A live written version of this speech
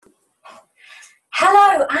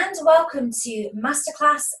Hello and welcome to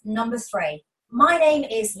Masterclass number 3. My name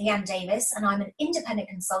is Leanne Davis and I'm an independent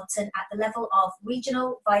consultant at the level of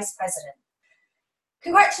Regional Vice President.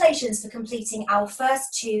 Congratulations for completing our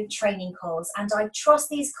first 2 training calls, and I trust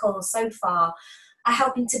these calls so far are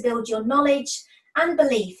helping to build your knowledge and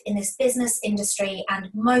belief in this business industry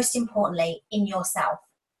and, most importantly, in yourself.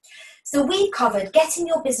 So we've covered getting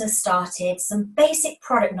your business started, some basic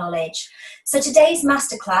product knowledge. So today's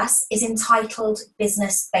masterclass is entitled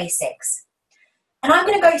Business Basics. And I'm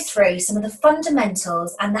going to go through some of the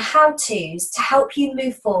fundamentals and the how-tos to help you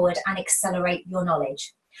move forward and accelerate your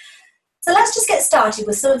knowledge. So let's just get started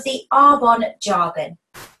with some of the Arbonne jargon.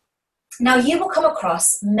 Now, you will come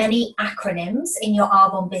across many acronyms in your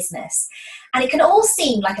Arbonne business, and it can all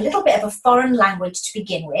seem like a little bit of a foreign language to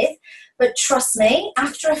begin with, but trust me,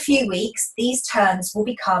 after a few weeks, these terms will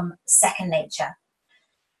become second nature.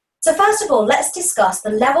 So first of all, let's discuss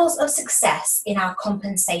the levels of success in our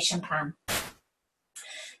compensation plan.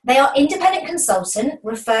 They are independent consultant,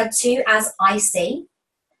 referred to as IC,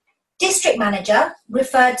 district manager,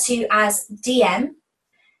 referred to as DM,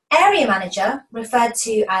 area manager, referred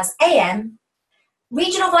to as AM,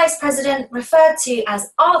 regional vice president, referred to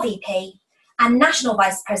as RVP, and national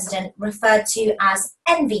vice president, referred to as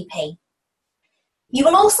NVP. You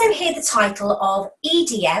will also hear the title of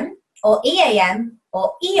EDM, or EAM,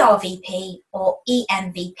 or ERVP, or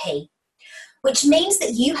EMVP, which means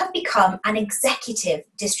that you have become an executive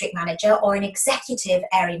district manager or an executive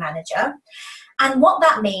area manager. And what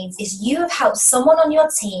that means is you have helped someone on your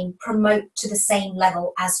team promote to the same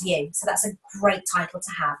level as you. So that's a great title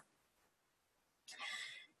to have.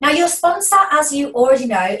 Now, your sponsor, as you already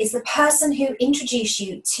know, is the person who introduced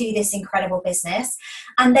you to this incredible business,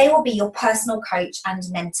 and they will be your personal coach and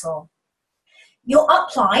mentor. Your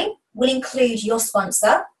upline will include your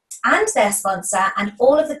sponsor and their sponsor and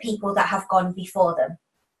all of the people that have gone before them.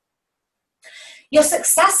 Your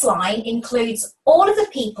success line includes all of the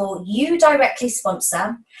people you directly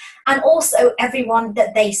sponsor and also everyone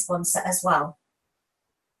that they sponsor as well.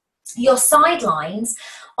 Your sidelines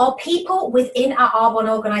are people within our Arbonne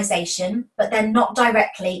organisation, but they're not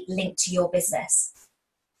directly linked to your business.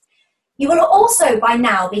 You will also by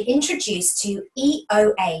now be introduced to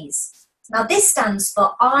EOAs. Now this stands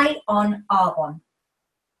for Eye on Arbonne.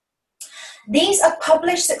 These are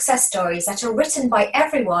published success stories that are written by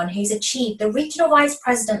everyone who's achieved the regional vice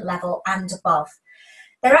president level and above.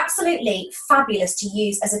 They're absolutely fabulous to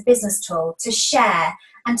use as a business tool to share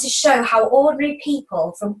and to show how ordinary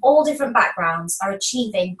people from all different backgrounds are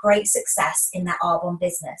achieving great success in their Arbonne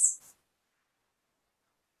business.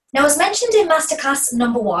 Now, as mentioned in Masterclass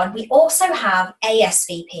number 1, we also have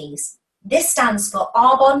ASVPs. This stands for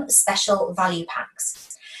Arbonne Special Value Packs.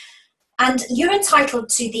 And you're entitled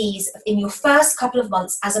to these in your first couple of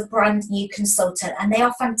months as a brand new consultant, and they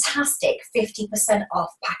are fantastic 50%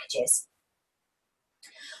 off packages.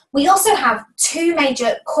 We also have 2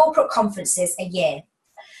 major corporate conferences a year,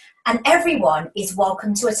 and everyone is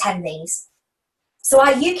welcome to attend these. So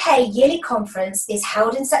our UK yearly conference is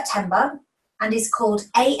held in September and is called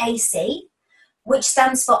AAC, which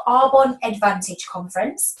stands for Arbonne Advantage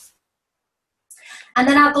Conference. And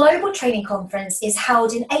then our global training conference is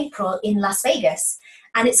held in April in Las Vegas,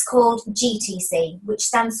 and it's called GTC, which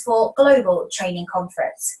stands for Global Training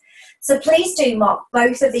Conference. So please do mark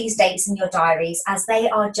both of these dates in your diaries, as they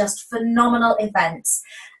are just phenomenal events.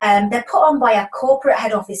 They're put on by our corporate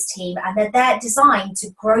head office team, and they're designed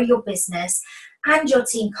to grow your business and your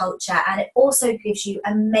team culture, and it also gives you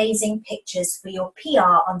amazing pictures for your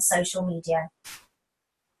PR on social media.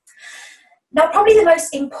 Now, probably the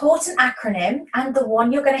most important acronym, and the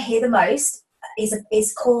one you're going to hear the most,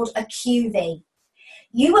 is called a QV.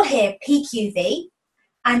 You will hear PQV,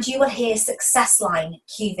 and you will hear Success Line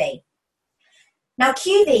QV. Now,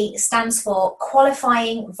 QV stands for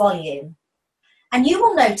Qualifying Volume. And you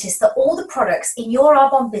will notice that all the products in your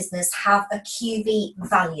Arbonne business have a QV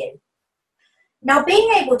value. Now,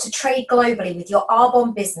 being able to trade globally with your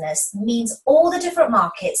Arbonne business means all the different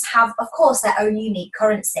markets have, of course, their own unique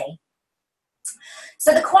currency.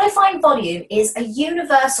 So the qualifying volume is a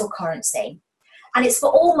universal currency, and it's for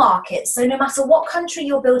all markets. So no matter what country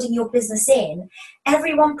you're building your business in,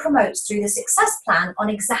 everyone promotes through the success plan on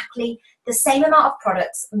exactly the same amount of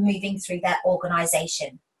products moving through their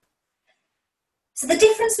organisation. So the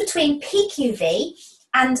difference between PQV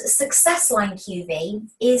and Success Line QV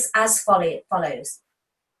is as follows.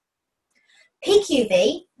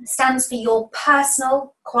 PQV stands for your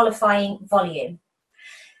personal qualifying volume.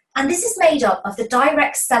 And this is made up of the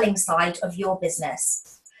direct selling side of your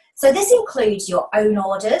business. So this includes your own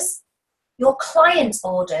orders, your client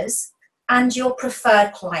orders, and your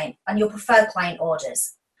preferred client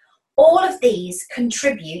orders. All of these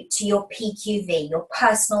contribute to your PQV, your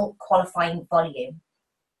personal qualifying volume.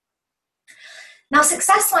 Now,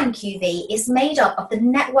 SuccessLine QV is made up of the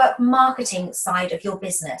network marketing side of your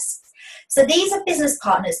business. So these are business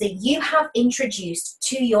partners that you have introduced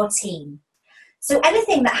to your team. So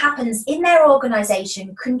anything that happens in their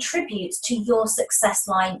organization contributes to your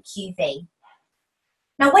SuccessLine QV.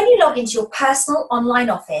 Now, when you log into your personal online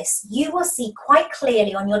office, you will see quite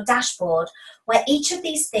clearly on your dashboard where each of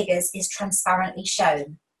these figures is transparently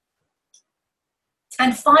shown.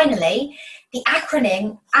 And finally, the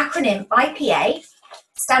acronym IPA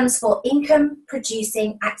stands for Income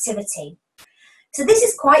Producing Activity. So this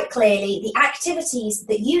is quite clearly the activities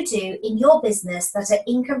that you do in your business that are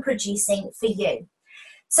income producing for you,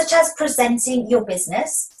 such as presenting your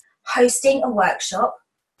business, hosting a workshop,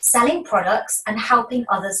 selling products, and helping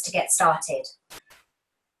others to get started.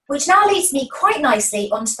 Which now leads me quite nicely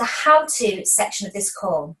onto the how-to section of this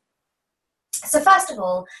call. So first of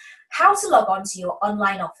all, how to log on to your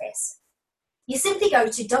online office. You simply go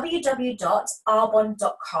to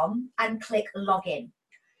www.arbonne.com and click Login.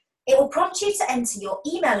 It will prompt you to enter your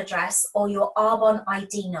email address or your Arbonne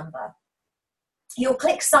ID number. You'll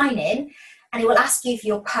click Sign In and it will ask you for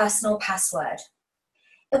your personal password.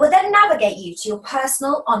 It will then navigate you to your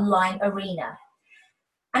personal online arena.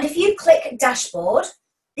 And if you click Dashboard,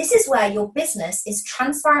 this is where your business is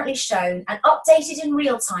transparently shown and updated in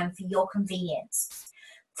real time for your convenience.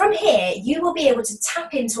 From here, you will be able to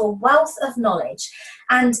tap into a wealth of knowledge,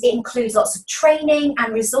 and it includes lots of training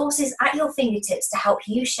and resources at your fingertips to help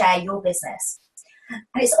you share your business. And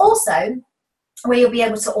it's also where you'll be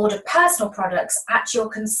able to order personal products at your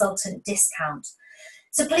consultant discount.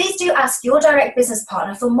 So please do ask your direct business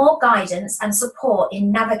partner for more guidance and support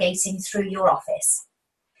in navigating through your office.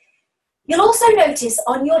 You'll also notice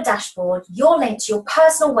on your dashboard your link to your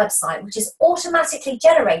personal website, which is automatically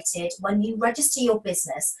generated when you register your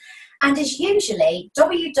business and is usually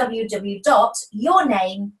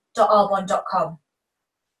www.yourname.arbonne.com.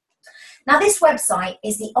 Now, this website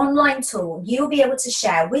is the online tool you'll be able to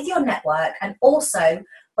share with your network, and also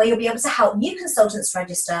where you'll be able to help new consultants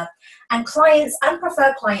register and clients and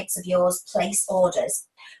preferred clients of yours place orders,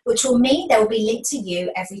 which will mean they will be linked to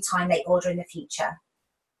you every time they order in the future.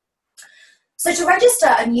 So to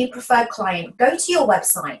register a new preferred client, go to your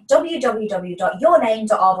website,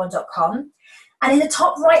 www.yourname.arbonne.com, and in the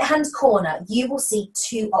top right-hand corner, you will see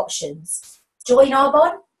two options, Join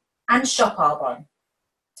Arbonne and Shop Arbonne.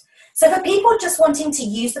 So for people just wanting to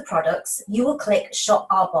use the products, you will click Shop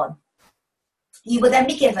Arbonne. You will then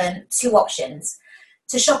be given two options,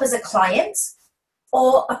 to shop as a client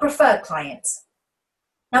or a preferred client.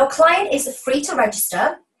 Now, a client is free to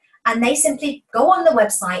register, and they simply go on the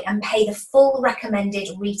website and pay the full recommended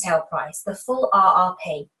retail price, the full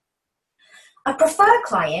RRP. A preferred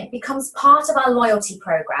client becomes part of our loyalty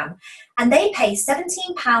program, and they pay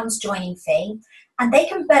 £17 joining fee, and they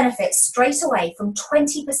can benefit straight away from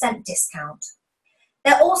 20% discount.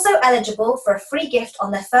 They're also eligible for a free gift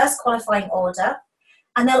on their first qualifying order,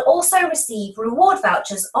 and they'll also receive reward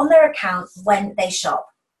vouchers on their account when they shop.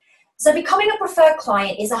 So becoming a preferred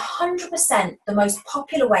client is 100% the most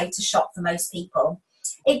popular way to shop for most people.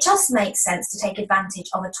 It just makes sense to take advantage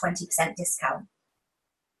of a 20% discount.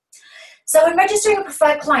 So when registering a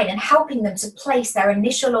preferred client and helping them to place their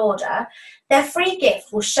initial order, their free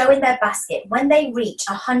gift will show in their basket when they reach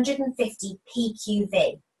 150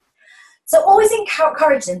 PQV. So always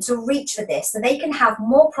encourage them to reach for this so they can have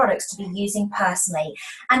more products to be using personally,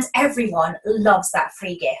 and everyone loves that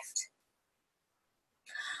free gift.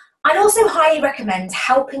 I'd also highly recommend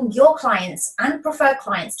helping your clients and preferred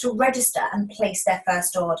clients to register and place their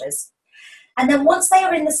first orders. And then once they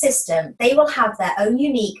are in the system, they will have their own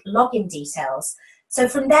unique login details. So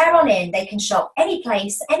from there on in, they can shop any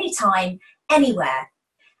place, anytime, anywhere.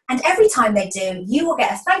 And every time they do, you will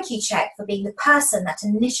get a thank you check for being the person that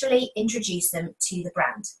initially introduced them to the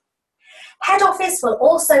brand. Head office will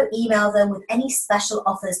also email them with any special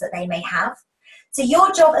offers that they may have. So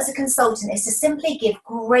your job as a consultant is to simply give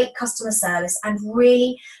great customer service and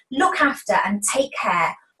really look after and take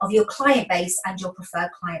care of your client base and your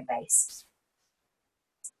preferred client base.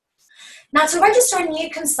 Now, to register a new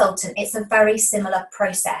consultant, it's a very similar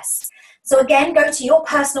process. So again, go to your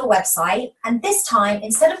personal website, and this time,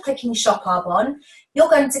 instead of clicking Shop Arbonne, you're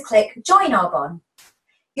going to click Join Arbonne.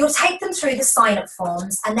 You'll take them through the sign-up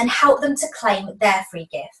forms and then help them to claim their free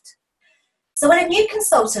gift. So when a new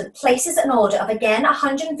consultant places an order of, again,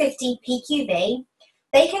 150 PQV,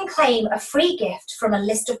 they can claim a free gift from a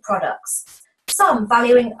list of products, some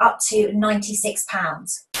valuing up to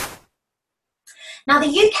 £96. Now, the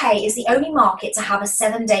UK is the only market to have a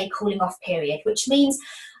 7-day cooling off period, which means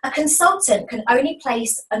a consultant can only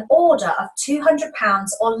place an order of £200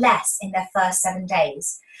 or less in their first 7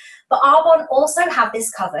 days. But Arbonne also have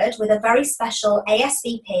this covered with a very special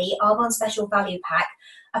ASVP, Arbonne Special Value Pack,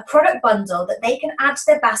 a product bundle that they can add to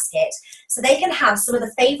their basket so they can have some of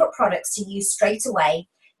the favourite products to use straight away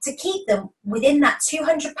to keep them within that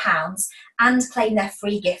 £200 and claim their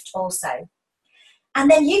free gift also. And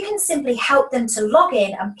then you can simply help them to log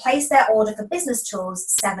in and place their order for business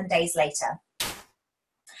tools 7 days later.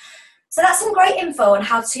 So that's some great info on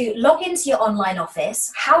how to log into your online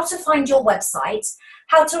office, how to find your website,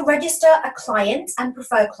 how to register a client and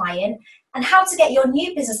preferred client, and how to get your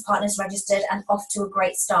new business partners registered and off to a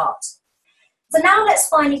great start. So now let's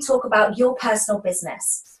finally talk about your personal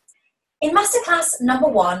business. In Masterclass number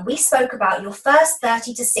 1, we spoke about your first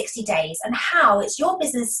 30 to 60 days and how it's your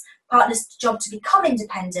business partner's job to become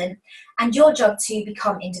independent and your job to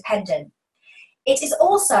become independent. It is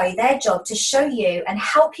also their job to show you and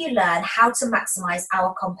help you learn how to maximize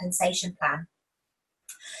our compensation plan.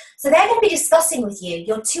 So they're going to be discussing with you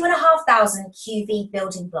your 2,500 QV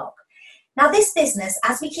building block. Now, this business,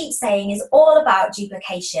 as we keep saying, is all about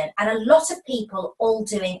duplication and a lot of people all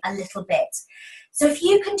doing a little bit. So if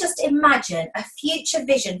you can just imagine a future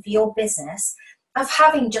vision for your business of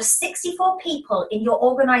having just 64 people in your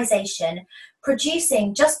organization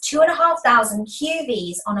producing just 2,500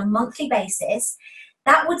 QVs on a monthly basis,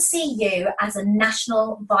 that would see you as a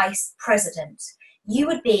national vice president. You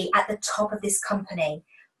would be at the top of this company.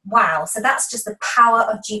 Wow, so that's just the power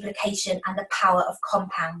of duplication and the power of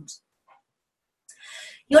compound.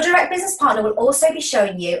 Your direct business partner will also be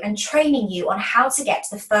showing you and training you on how to get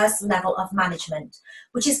to the first level of management,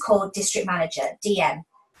 which is called District Manager, DM.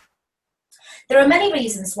 There are many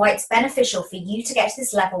reasons why it's beneficial for you to get to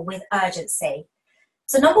this level with urgency.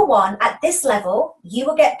 So number 1, at this level, you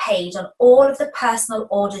will get paid on all of the personal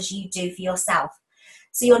orders you do for yourself.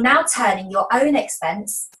 So you're now turning your own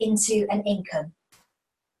expense into an income.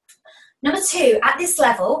 Number 2, at this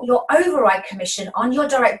level, your override commission on your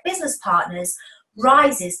direct business partners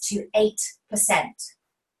rises to 8%.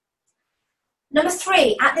 Number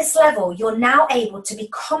 3, at this level, you're now able to be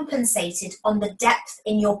compensated on the depth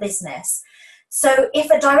in your business. So if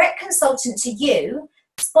a direct consultant to you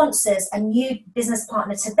sponsors a new business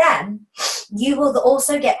partner to them, you will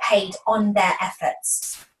also get paid on their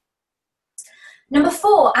efforts. Number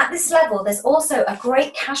 4, at this level, there's also a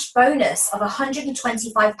great cash bonus of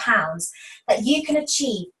 £125 that you can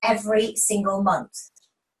achieve every single month.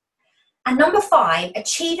 And number 5,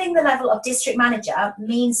 achieving the level of district manager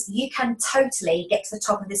means you can totally get to the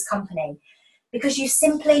top of this company because you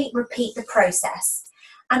simply repeat the process.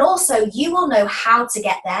 And also you will know how to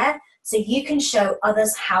get there so you can show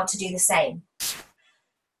others how to do the same.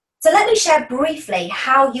 So let me share briefly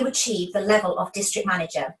how you achieve the level of district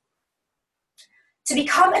manager. To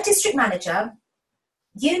become a district manager,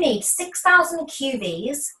 you need 6,000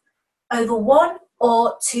 QVs over 1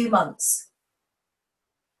 or 2 months.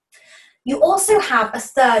 You also have a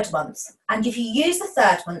third month, and if you use the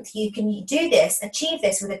third month, you can achieve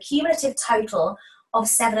this with a cumulative total of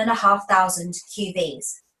 7,500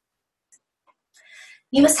 QVs.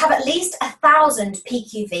 You must have at least 1,000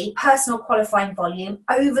 PQV, personal qualifying volume,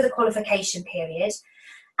 over the qualification period,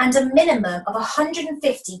 and a minimum of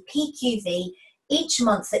 150 PQV each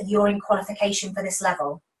month that you're in qualification for this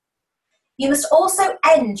level. You must also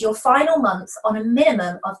end your final month on a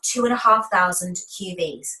minimum of 2,500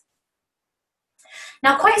 QVs.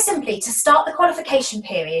 Now, quite simply, to start the qualification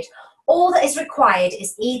period, all that is required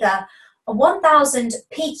is either a 1,000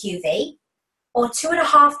 PQV or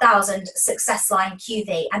 2,500 success line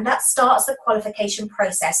QV, and that starts the qualification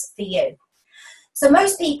process for you. So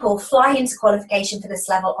most people fly into qualification for this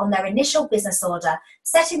level on their initial business order,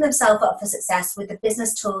 setting themselves up for success with the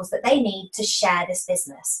business tools that they need to share this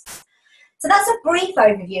business. So that's a brief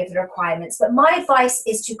overview of the requirements, but my advice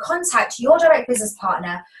is to contact your direct business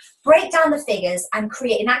partner, break down the figures, and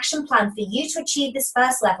create an action plan for you to achieve this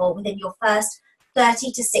first level within your first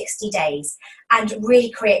 30 to 60 days and really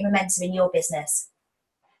create momentum in your business.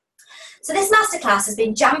 So this masterclass has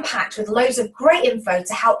been jam-packed with loads of great info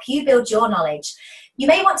to help you build your knowledge. You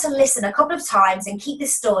may want to listen a couple of times and keep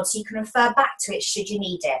this stored so you can refer back to it should you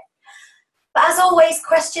need it. But as always,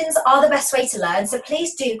 questions are the best way to learn, so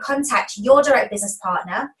please do contact your direct business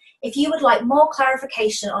partner if you would like more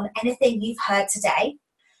clarification on anything you've heard today.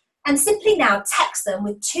 And simply now text them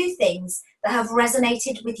with 2 things that have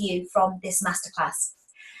resonated with you from this masterclass.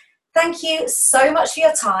 Thank you so much for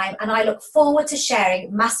your time, and I look forward to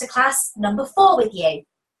sharing masterclass number 4 with you.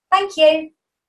 Thank you.